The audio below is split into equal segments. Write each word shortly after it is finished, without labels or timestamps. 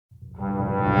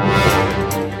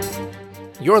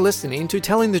You're listening to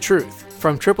Telling the Truth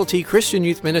from Triple T Christian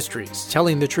Youth Ministries,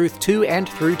 telling the truth to and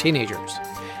through teenagers.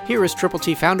 Here is Triple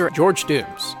T founder George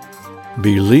Dooms.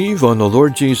 Believe on the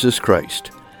Lord Jesus Christ.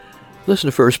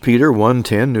 Listen to 1 Peter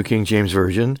 1:10, New King James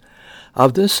Version.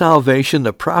 Of this salvation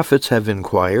the prophets have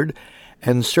inquired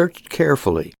and searched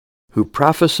carefully, who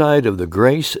prophesied of the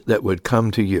grace that would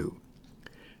come to you.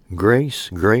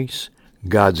 Grace, grace,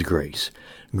 God's grace.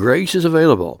 Grace is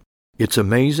available. It's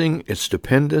amazing, it's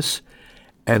stupendous,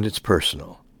 and it's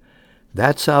personal.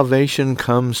 That salvation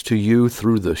comes to you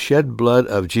through the shed blood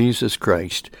of Jesus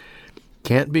Christ,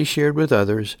 can't be shared with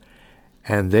others,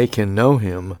 and they can know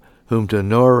him whom to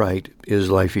know aright is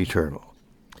life eternal.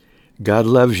 God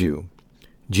loves you.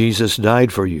 Jesus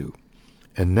died for you.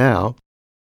 And now,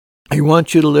 he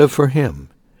wants you to live for him.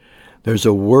 There's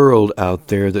a world out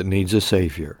there that needs a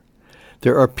Savior.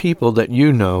 There are people that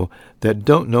you know that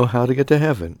don't know how to get to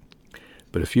heaven.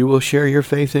 But if you will share your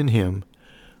faith in him,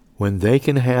 when they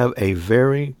can have a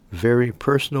very, very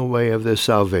personal way of this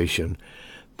salvation,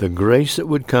 the grace that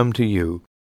would come to you,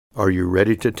 are you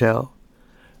ready to tell?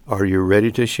 Are you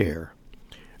ready to share?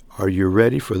 Are you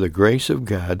ready for the grace of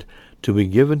God to be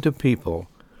given to people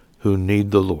who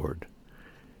need the Lord?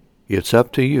 It's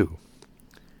up to you.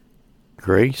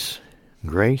 Grace,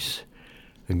 grace,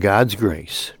 God's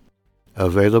grace,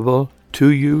 available to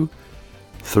you,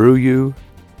 through you,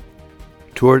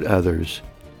 toward others,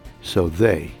 so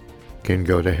they can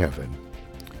go to heaven.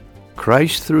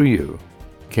 Christ through you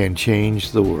can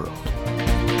change the world.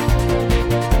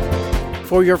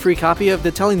 For your free copy of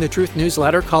the Telling the Truth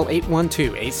newsletter, call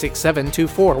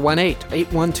 812-867-2418,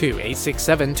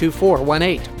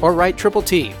 812-867-2418, or write Triple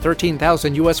T,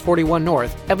 13,000 U.S. 41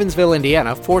 North, Evansville,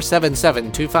 Indiana,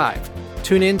 47725.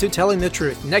 Tune in to Telling the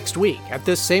Truth next week at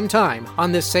this same time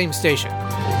on this same station.